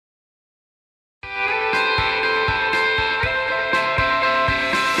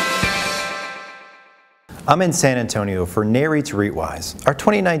I'm in San Antonio for NAREIT's REITwise, our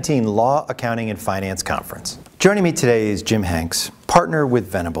 2019 Law, Accounting, and Finance Conference. Joining me today is Jim Hanks, partner with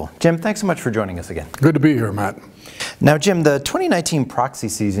Venable. Jim, thanks so much for joining us again. Good to be here, Matt. Now, Jim, the 2019 proxy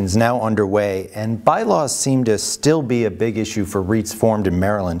season is now underway, and bylaws seem to still be a big issue for REITs formed in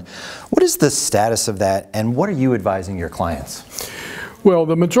Maryland. What is the status of that, and what are you advising your clients? Well,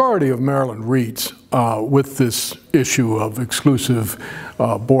 the majority of Maryland REITs, with this issue of exclusive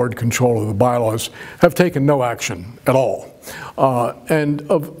board control of the bylaws, have taken no action at all. And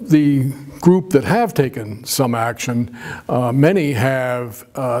of the group that have taken some action, many have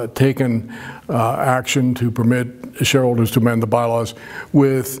taken action to permit shareholders to amend the bylaws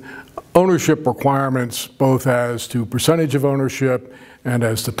with ownership requirements, both as to percentage of ownership and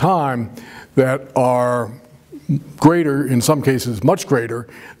as to time, that are greater, in some cases much greater,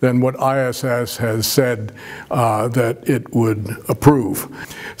 than what ISS has said that it would approve.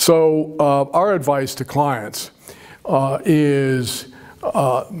 So our advice to clients is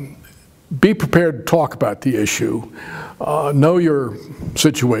be prepared to talk about the issue, know your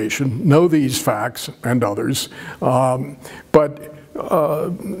situation, know these facts and others, but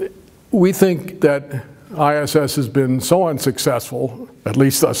we think that ISS has been so unsuccessful, at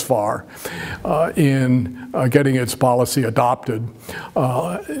least thus far, in getting its policy adopted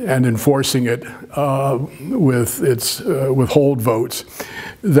and enforcing it with its withhold votes,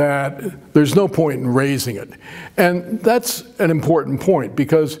 that there's no point in raising it. And that's an important point,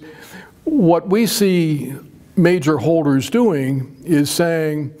 because what we see major holders doing is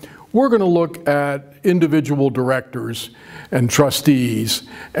saying, we're going to look at individual directors and trustees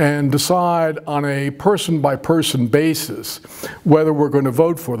and decide on a person-by-person basis whether we're going to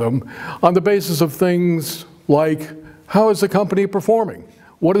vote for them on the basis of things like, how is the company performing?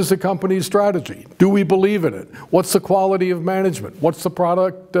 What is the company's strategy? Do we believe in it? What's the quality of management? What's the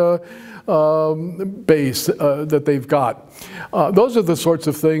product base that they've got? Those are the sorts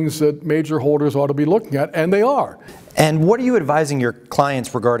of things that major holders ought to be looking at, and they are. And what are you advising your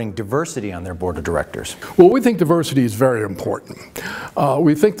clients regarding diversity on their board of directors? Well, we think diversity is very important.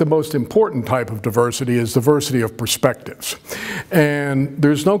 We think the most important type of diversity is diversity of perspectives. And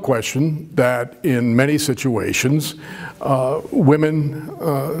there's no question that in many situations,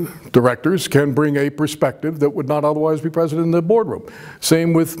 women directors can bring a perspective that would not otherwise be present in the boardroom.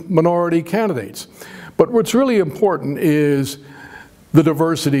 Same with minority candidates. But what's really important is the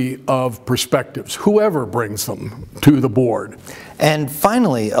diversity of perspectives, whoever brings them to the board. And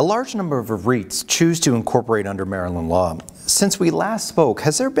finally, a large number of REITs choose to incorporate under Maryland law. Since we last spoke,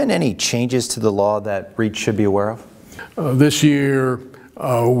 has there been any changes to the law that REITs should be aware of? This year,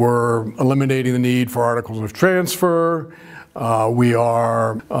 we're eliminating the need for articles of transfer. We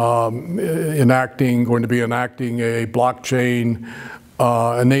are going to be enacting a blockchain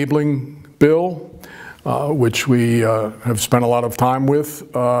enabling bill, which we have spent a lot of time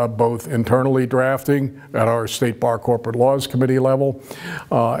with, both internally drafting at our State Bar Corporate Laws Committee level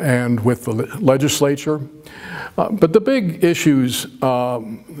and with the legislature. But the big issues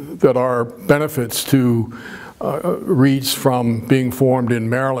that are benefits to REITs from being formed in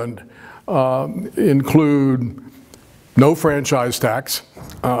Maryland include no franchise tax,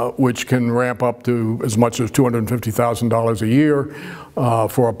 which can ramp up to as much as $250,000 a year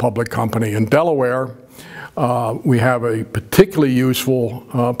for a public company in Delaware. We have a particularly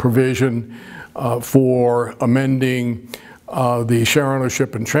useful provision for amending the share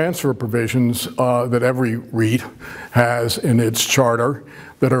ownership and transfer provisions that every REIT has in its charter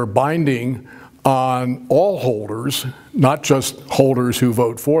that are binding on all holders, not just holders who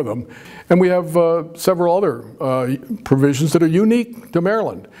vote for them. And we have several other provisions that are unique to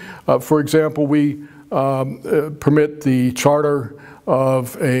Maryland. For example, we permit the charter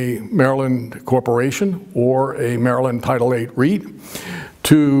of a Maryland corporation or a Maryland Title VIII REIT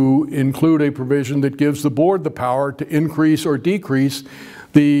to include a provision that gives the board the power to increase or decrease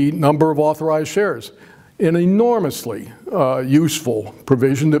the number of authorized shares. An enormously useful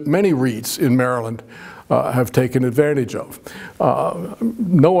provision that many REITs in Maryland have taken advantage of.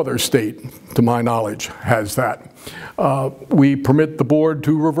 No other state, to my knowledge, has that. We permit the board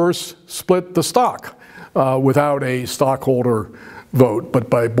to reverse split the stock without a stockholder vote, but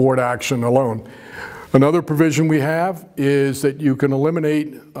by board action alone. Another provision we have is that you can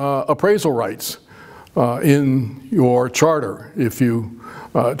eliminate appraisal rights in your charter if you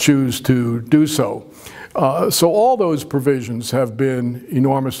choose to do so. So all those provisions have been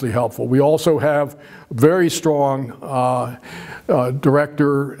enormously helpful. We also have very strong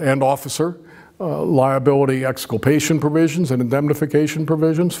director and officer liability exculpation provisions and indemnification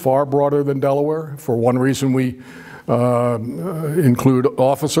provisions, far broader than Delaware. For one reason, we include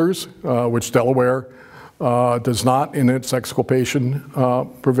officers, which Delaware does not in its exculpation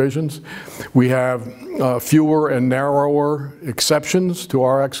provisions. We have fewer and narrower exceptions to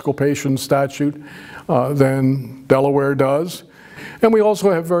our exculpation statute than Delaware does. And we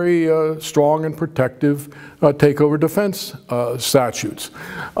also have very strong and protective takeover defense statutes.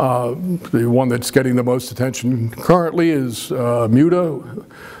 The one that's getting the most attention currently is MUTA,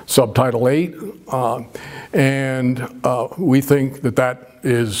 Subtitle 8, and we think that that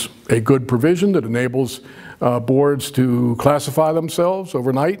is a good provision that enables boards to classify themselves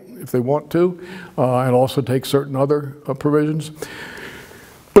overnight if they want to, and also take certain other provisions.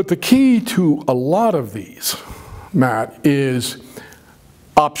 But the key to a lot of these, Matt, is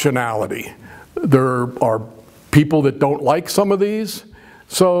optionality. There are people that don't like some of these,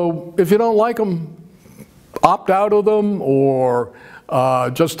 so if you don't like them, opt out of them, or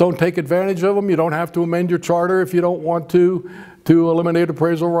just don't take advantage of them. You don't have to amend your charter if you don't want to eliminate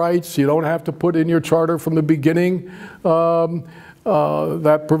appraisal rights. You don't have to put in your charter from the beginning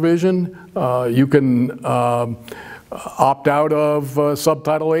that provision. You can opt out of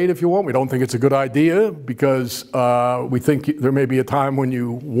Subtitle 8 if you want. We don't think it's a good idea because we think there may be a time when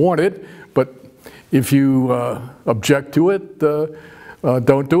you want it, but if you object to it,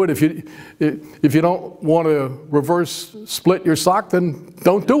 don't do it. If you don't want to reverse split your sock, then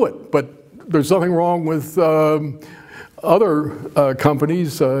don't do it. But there's nothing wrong with other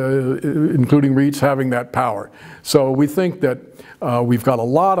companies, including REITs, having that power. So we think that we've got a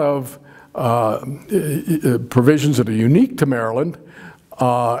lot of provisions that are unique to Maryland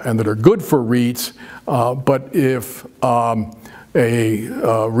and that are good for REITs, but if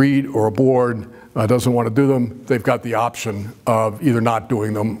a REIT or a board doesn't want to do them, they've got the option of either not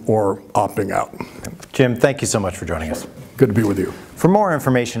doing them or opting out. Jim, thank you so much for joining us. Good to be with you. For more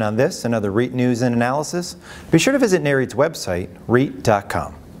information on this and other REIT news and analysis, be sure to visit NAREIT's website,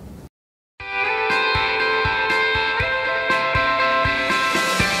 REIT.com.